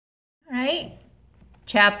right,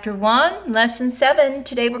 Chapter 1, Lesson 7.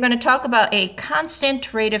 Today we're going to talk about a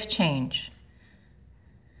constant rate of change.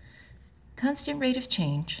 Constant rate of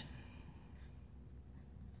change.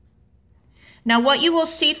 Now what you will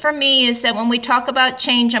see from me is that when we talk about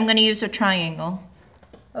change, I'm going to use a triangle.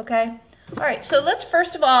 Okay? All right, so let's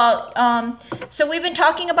first of all, so we've been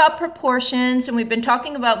talking about proportions, and we've been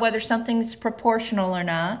talking about whether something's proportional or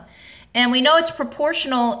not. And we know it's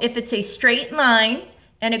proportional if it's a straight line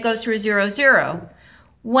and it goes through 0, 0.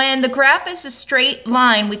 When the graph is a straight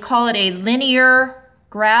line, we call it a linear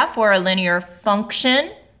graph or a linear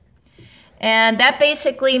function. And that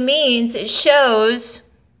basically means it shows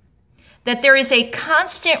that there is a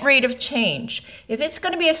constant rate of change. If it's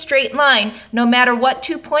going to be a straight line, no matter what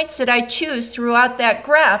 2 points that I choose throughout that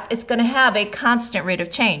graph, it's going to have a constant rate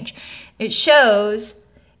of change. It shows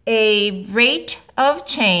a rate of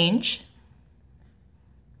change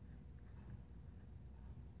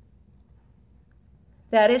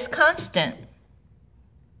that is constant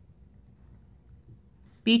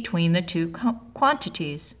between the two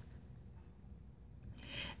quantities.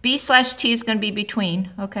 B/T is going to be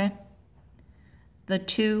between, okay? The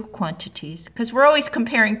two quantities, because we're always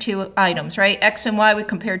comparing two items, right? X and Y, we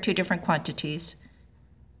compare two different quantities.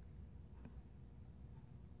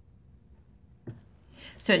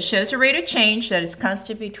 So it shows a rate of change that is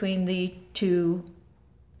constant between the two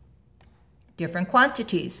different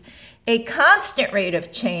quantities. A constant rate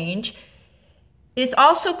of change is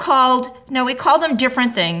also called, now we call them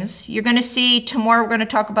different things. You're going to see tomorrow we're going to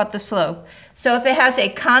talk about the slope. So if it has a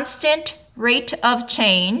constant rate of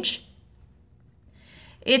change,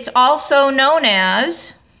 it's also known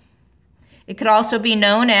as, it could also be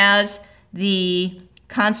known as the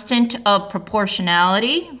constant of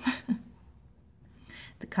proportionality.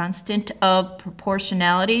 The constant of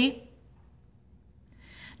proportionality.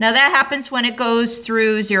 Now that happens when it goes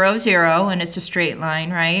through 0, 0 and it's a straight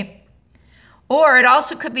line, right? Or it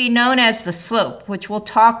also could be known as the slope, which we'll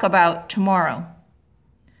talk about tomorrow.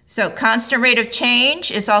 So constant rate of change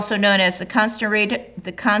is also known as the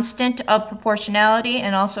constant of proportionality,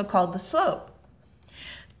 and also called the slope.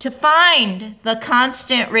 To find the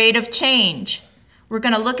constant rate of change, we're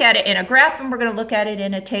going to look at it in a graph and we're going to look at it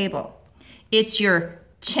in a table. It's your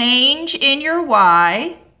change in your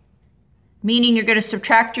y, meaning you're going to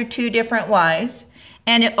subtract your two different y's,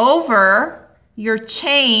 and over your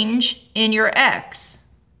change in your x.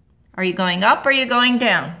 Are you going up or are you going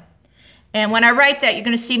down? And when I write that, you're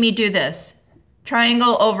going to see me do this.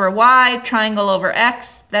 Triangle over y, triangle over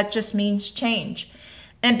x, that just means change.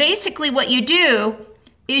 And basically what you do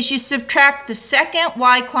is you subtract the second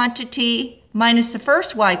y quantity minus the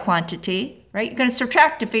first y quantity, right? You're going to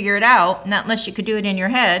subtract to figure it out, not unless you could do it in your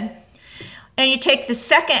head. And you take the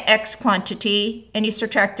second x quantity and you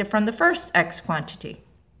subtract it from the first x quantity.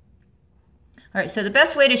 All right, so the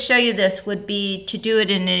best way to show you this would be to do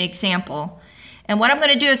it in an example. And what I'm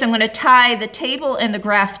going to do is I'm going to tie the table and the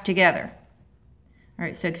graph together. All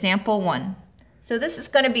right, so example 1. So this is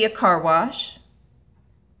going to be a car wash.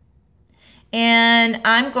 And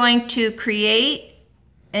I'm going to create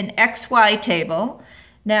an XY table.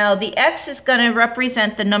 Now the X is going to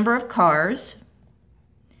represent the number of cars.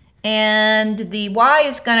 And the Y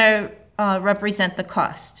is going to represent the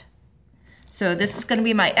cost. So this is going to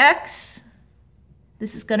be my X.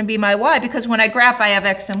 This is going to be my Y, because when I graph I have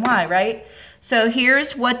X and Y, right? So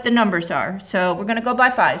here's what the numbers are. So we're going to go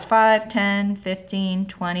by 5s. 5, 10, 15,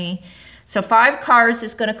 20. So 5 cars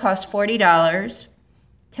is going to cost $40.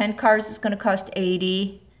 10 cars is going to cost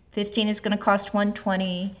 $80. 15 is going to cost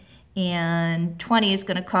 $120. And 20 is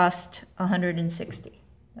going to cost $160.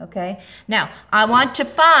 Okay? Now, I want to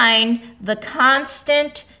find the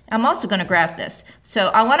constant. I'm also going to graph this. So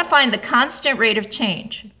I want to find the constant rate of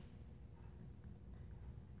change.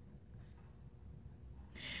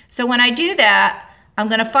 So when I do that, I'm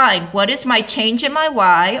going to find what is my change in my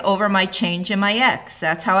y over my change in my x.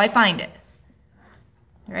 That's how I find it.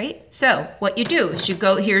 Right? So what you do is you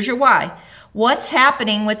go, here's your y. What's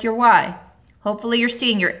happening with your y? Hopefully you're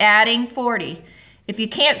seeing you're adding 40. If you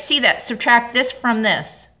can't see that, subtract this from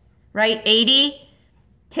this. Right? 80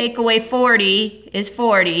 take away 40 is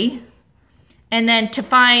 40. And then to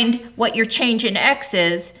find what your change in x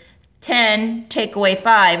is, 10 take away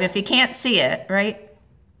 5. If you can't see it, right?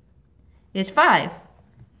 Is 5.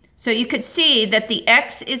 So you could see that the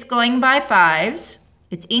x is going by 5s,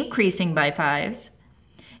 it's increasing by 5s,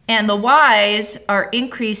 and the y's are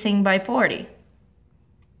increasing by 40.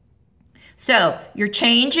 So your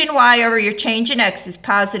change in y over your change in x is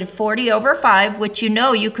positive 40 over 5, which you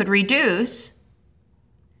know you could reduce.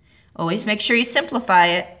 Always make sure you simplify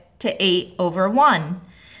it to 8 over 1.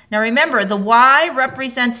 Now remember, the y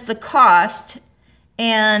represents the cost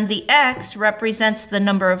and the x represents the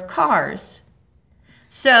number of cars.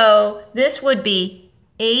 So this would be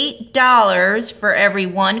 $8 for every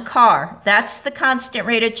 1 car. That's the constant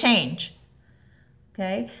rate of change.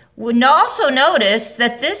 Okay. We'll also notice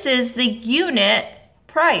that this is the unit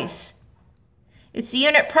price. It's the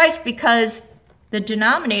unit price because the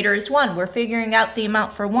denominator is 1. We're figuring out the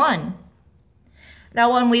amount for 1.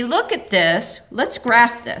 Now when we look at this, let's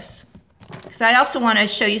graph this, because I also want to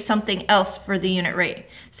show you something else for the unit rate.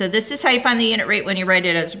 So this is how you find the unit rate when you write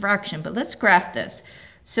it as a fraction, but let's graph this.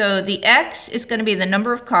 So the x is going to be the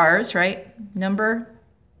number of cars, right? Number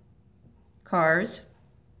cars.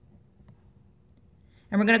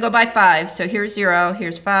 And we're going to go by 5. So here's 0,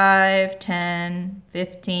 here's 5, 10,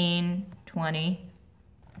 15, 20.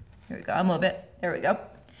 Here we go, I'll move it. There we go.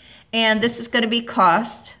 And this is going to be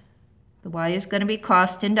cost. The y is going to be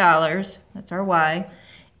cost in dollars. That's our y.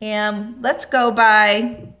 And let's go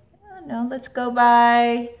by,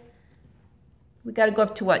 we got to go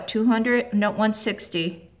up to what, 200? No,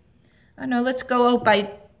 160. Oh no, let's go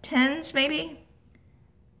by tens maybe?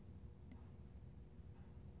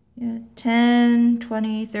 Yeah, 10,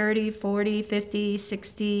 20, 30, 40, 50,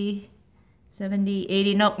 60, 70,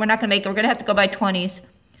 80. No, we're not going to make it. We're going to have to go by 20s.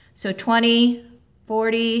 So 20,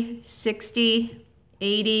 40, 60,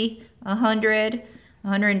 80, 100,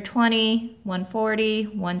 120, 140,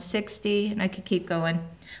 160, and I could keep going.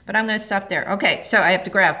 But I'm going to stop there. Okay, so I have to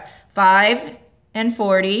graph 5 and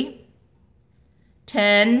 40,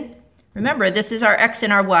 10. Remember, this is our x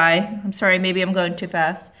and our y. I'm sorry, maybe I'm going too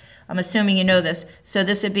fast. I'm assuming you know this. So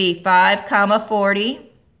this would be 5,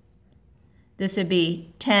 40. This would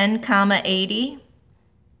be 10, 80.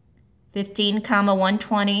 15,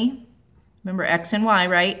 120. Remember x and y,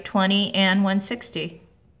 right? 20 and 160.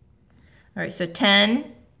 All right, so 10,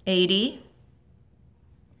 80.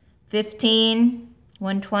 15,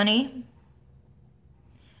 120.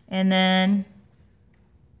 And then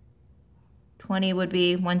 20 would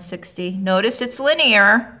be 160. Notice it's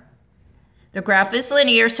linear. The graph is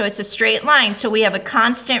linear, so it's a straight line. So we have a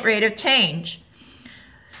constant rate of change.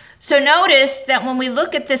 So notice that when we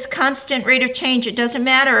look at this constant rate of change, it doesn't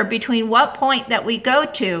matter between what point that we go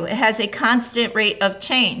to. It has a constant rate of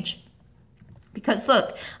change. Because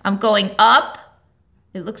look, I'm going up.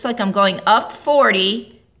 It looks like I'm going up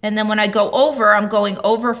 40. And then when I go over, I'm going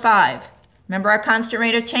over 5. Remember our constant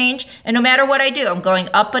rate of change? And no matter what I do, I'm going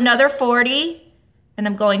up another 40. And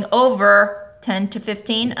I'm going over 10 to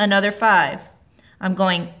 15, another 5. I'm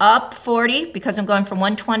going up 40 because I'm going from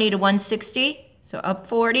 120 to 160. So up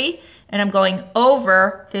 40, and I'm going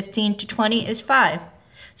over 15 to 20 is 5.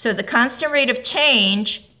 So the constant rate of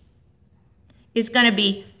change is going to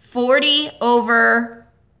be 40 over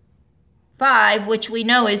 5, which we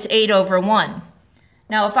know is 8 over 1.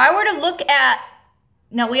 Now, if I were to look at,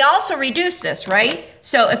 now we also reduce this, right?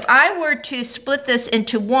 So if I were to split this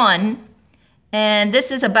into 1, and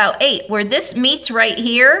this is about 8, where this meets right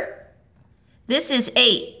here, this is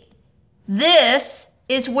 8. This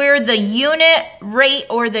is where the unit rate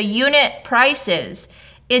or the unit price is.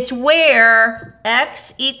 It's where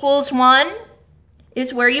x equals 1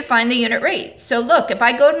 is where you find the unit rate. So look, if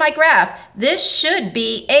I go to my graph, this should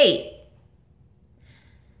be 8.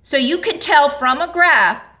 So you can tell from a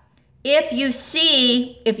graph, if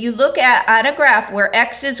you look at on a graph where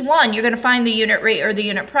x is 1, you're going to find the unit rate or the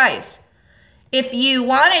unit price. If you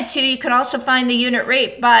wanted to, you could also find the unit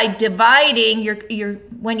rate by dividing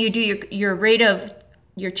when you do your rate of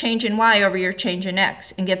your change in y over your change in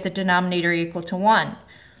x and get the denominator equal to 1.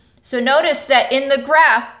 So notice that in the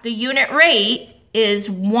graph, the unit rate is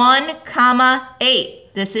 1,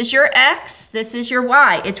 8. This is your x, this is your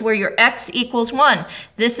y. It's where your x equals 1.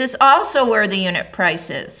 This is also where the unit price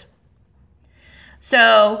is.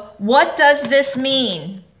 So what does this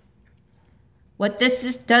mean?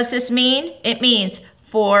 Does this mean? It means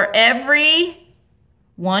for every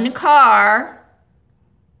 1 car,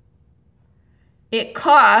 it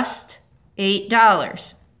cost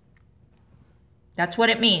 $8. That's what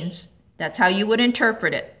it means. That's how you would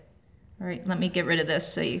interpret it. All right, let me get rid of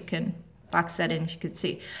this so you can box that in, you can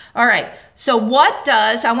see. All right, so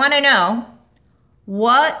I want to know,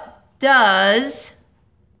 what does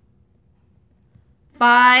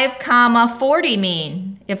 5, 40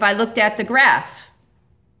 mean if I looked at the graph?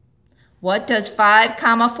 What does 5,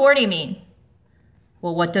 40 mean?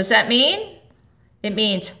 Well, what does that mean? It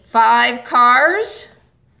means 5 cars.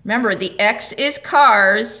 Remember, the x is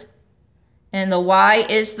cars, and the y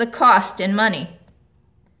is the cost in money.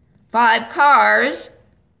 5 cars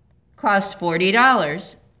cost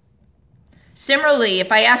 $40. Similarly,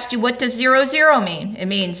 if I asked you what does 0, 0 mean? It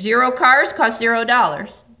means 0 cars cost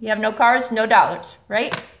 $0. You have no cars, no dollars,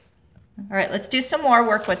 right? All right, let's do some more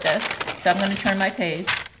work with this. So I'm going to turn my page.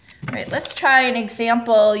 All right, let's try an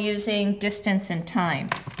example using distance and time.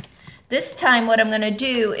 This time what I'm going to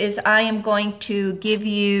do is I am going to give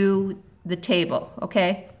you the table,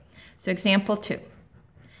 okay? So example 2.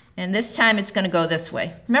 And this time it's going to go this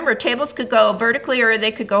way. Remember, tables could go vertically or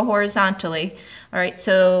they could go horizontally. All right,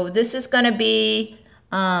 so this is going to be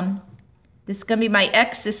my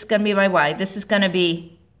X, this is going to be my Y. This is going to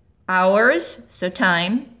be hours, so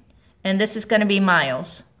time, and this is going to be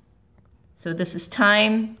miles. So this is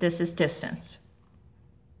time, this is distance.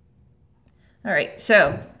 All right,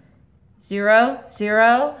 so 0,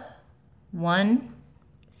 0, 1,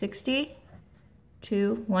 60,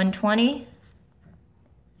 2, 120,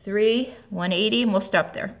 3, 180, and we'll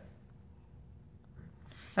stop there.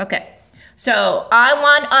 Okay, so I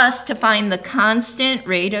want us to find the constant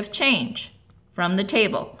rate of change from the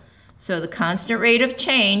table. So the constant rate of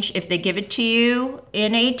change, if they give it to you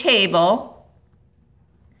in a table,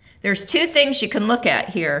 there's 2 things you can look at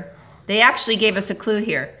here. They actually gave us a clue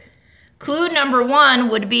here. Clue number 1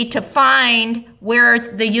 would be to find where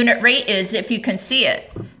the unit rate is if you can see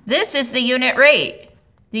it. This is the unit rate.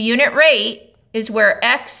 The unit rate is where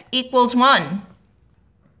X equals 1.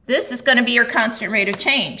 This is going to be your constant rate of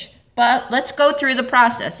change. But let's go through the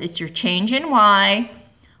process. It's your change in Y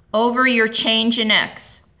over your change in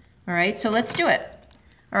X. All right, so let's do it.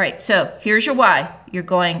 All right, so here's your Y. You're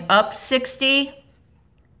going up 60,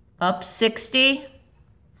 up 60,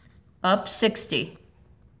 up 60.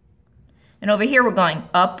 And over here we're going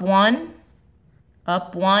up 1,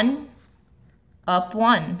 up 1, up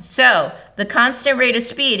 1. So the constant rate of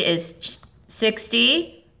speed is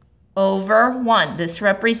 60 over 1. This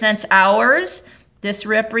represents hours. This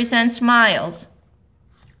represents miles.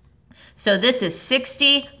 So this is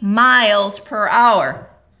 60 miles per hour.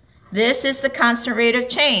 This is the constant rate of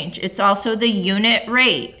change. It's also the unit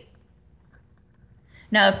rate.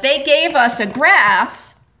 Now if they gave us a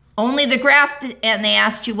graph, only the graph, and they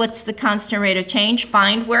asked you what's the constant rate of change,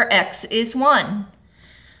 find where X is 1,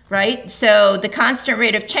 right? So the constant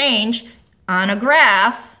rate of change on a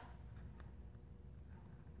graph,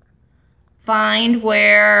 find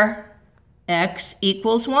where X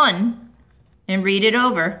equals 1 and read it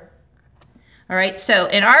over. All right, so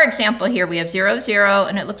in our example here, we have 0, 0,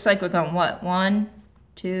 and it looks like we're going what? 1,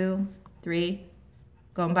 2, 3,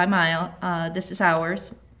 going by mile. This is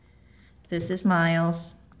hours. This is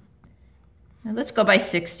miles. Now let's go by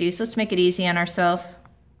 60s. Let's make it easy on ourselves.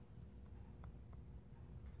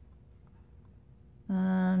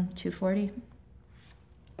 240.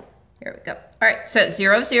 Here we go. All right, so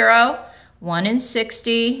 0, 0, 1 and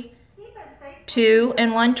 60, 2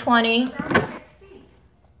 and 120.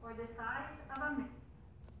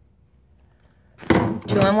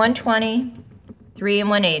 2 and 120, 3 and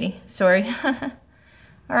 180. Sorry. All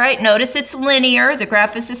right, notice it's linear. The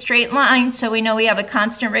graph is a straight line, so we know we have a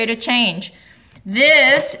constant rate of change.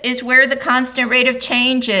 This is where the constant rate of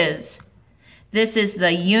change is. This is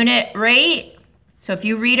the unit rate. So if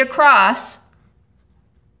you read across,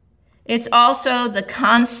 it's also the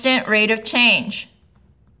constant rate of change.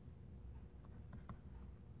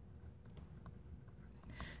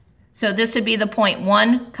 So this would be the point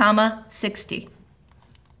 1, 60.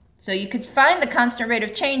 So you could find the constant rate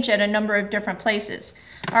of change at a number of different places.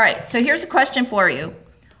 All right, so here's a question for you.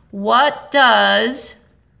 What does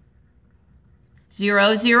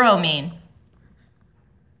 0, 0 mean?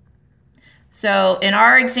 So in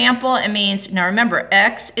our example, it means, now remember,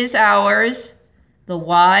 X is hours, the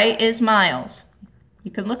Y is miles.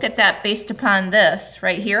 You can look at that based upon this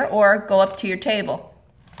right here, or go up to your table.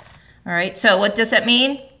 All right, so what does that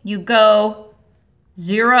mean? You go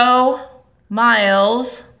 0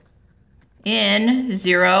 miles in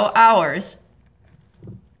 0 hours.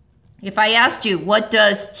 If I asked you, what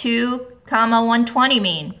does 2, 120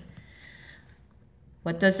 mean?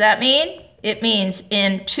 What does that mean? It means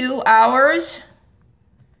in 2 hours,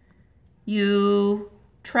 you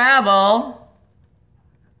travel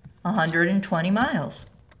 120 miles.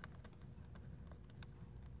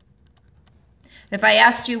 If I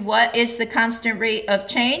asked you, what is the constant rate of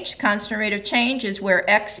change? Constant rate of change is where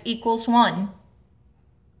X equals 1.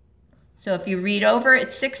 So if you read over,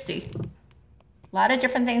 it's 60. A lot of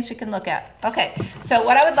different things we can look at. Okay, so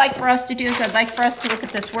what I would like for us to do is I'd like for us to look at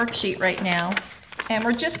this worksheet right now. And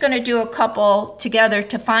we're just going to do a couple together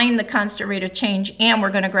to find the constant rate of change, and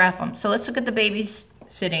we're going to graph them. So let's look at the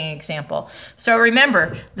babysitting example. So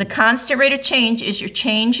remember, the constant rate of change is your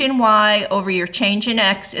change in Y over your change in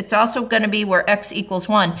X. It's also going to be where X equals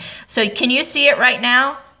 1. So can you see it right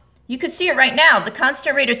now? You can see it right now. The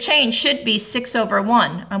constant rate of change should be 6 over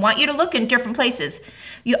 1. I want you to look in different places.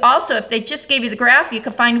 You also, if they just gave you the graph, you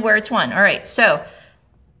can find where it's 1. All right, so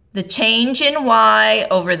the change in y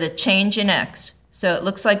over the change in x. So it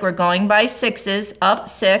looks like we're going by 6s, up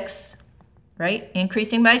 6, right?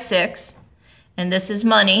 Increasing by 6. And this is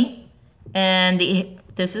money. And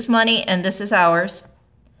this is money, and this is hours.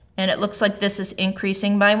 And it looks like this is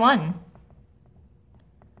increasing by 1.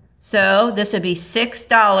 So this would be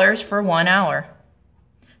 $6 for 1 hour.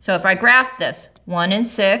 So if I graph this, 1 and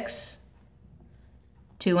 6,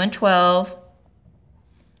 2 and 12,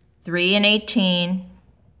 3 and 18,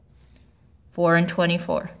 4 and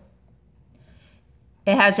 24.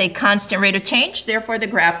 It has a constant rate of change, therefore the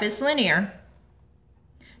graph is linear.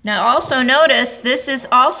 Now also notice this is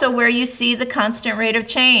also where you see the constant rate of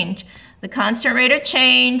change. The constant rate of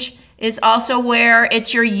change is also where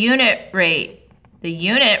it's your unit rate. The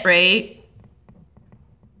unit rate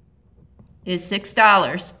is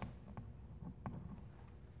 $6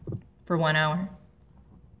 for 1 hour.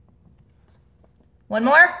 One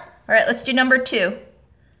more? All right, let's do number 2.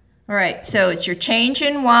 All right, so it's your change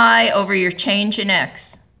in y over your change in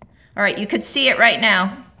x. All right, you could see it right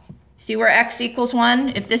now. See where x equals 1?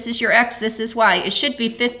 If this is your x, this is y. It should be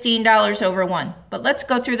 $15 over 1. But let's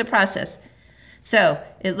go through the process. So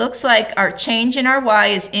it looks like our change in our y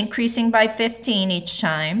is increasing by 15 each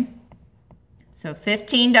time. So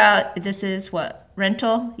 $15, this is what?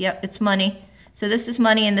 Rental? Yep, it's money. So this is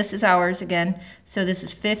money and this is hours again. So this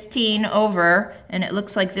is 15 over, and it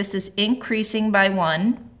looks like this is increasing by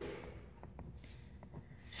 1.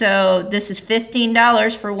 So this is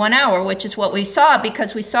 $15 for 1 hour, which is what we saw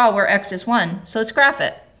because we saw where x is 1. So let's graph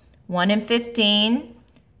it. 1 and 15,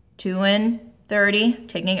 2 and 30,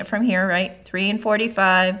 taking it from here, right? 3 and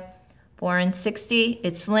 45, 4 and 60.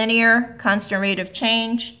 It's linear, constant rate of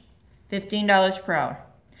change, $15 per hour.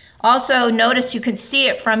 Also, notice you can see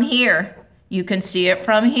it from here. You can see it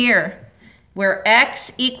from here. Where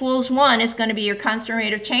x equals 1 is going to be your constant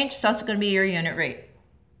rate of change. It's also going to be your unit rate.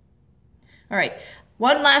 All right.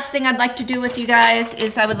 One last thing I'd like to do with you guys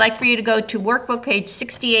is I would like for you to go to workbook page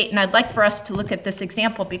 68, and I'd like for us to look at this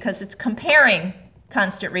example because it's comparing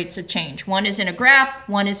constant rates of change. One is in a graph,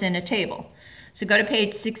 one is in a table. So go to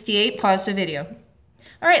page 68, pause the video.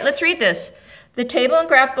 All right, let's read this. The table and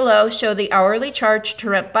graph below show the hourly charge to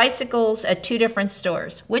rent bicycles at 2 different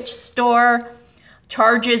stores. Which store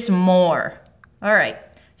charges more? All right,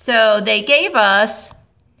 so they gave us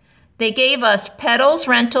Pedals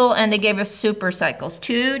Rental and they gave us Super Cycles,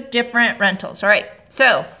 2 different rentals. All right,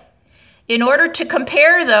 so in order to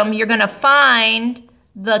compare them, you're going to find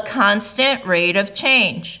the constant rate of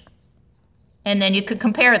change. And then you could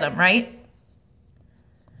compare them, right?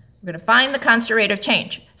 We're going to find the constant rate of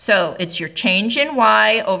change. So it's your change in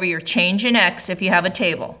y over your change in x if you have a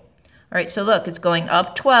table. All right, so look, it's going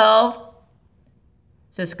up 12.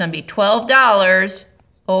 So it's going to be $12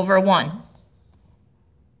 over 1.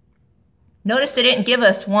 Notice they didn't give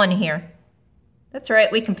us 1 here. That's all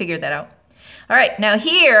right, we can figure that out. All right, now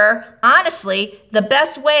here, honestly, the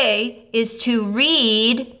best way is to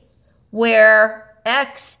read where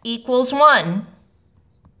x equals 1.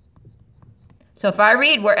 So if I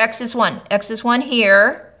read where x is 1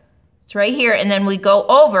 here, it's right here, and then we go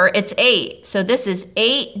over, it's 8. So this is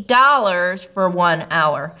 $8 for 1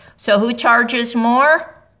 hour. So who charges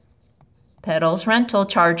more? Pedals Rental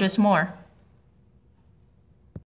charges more.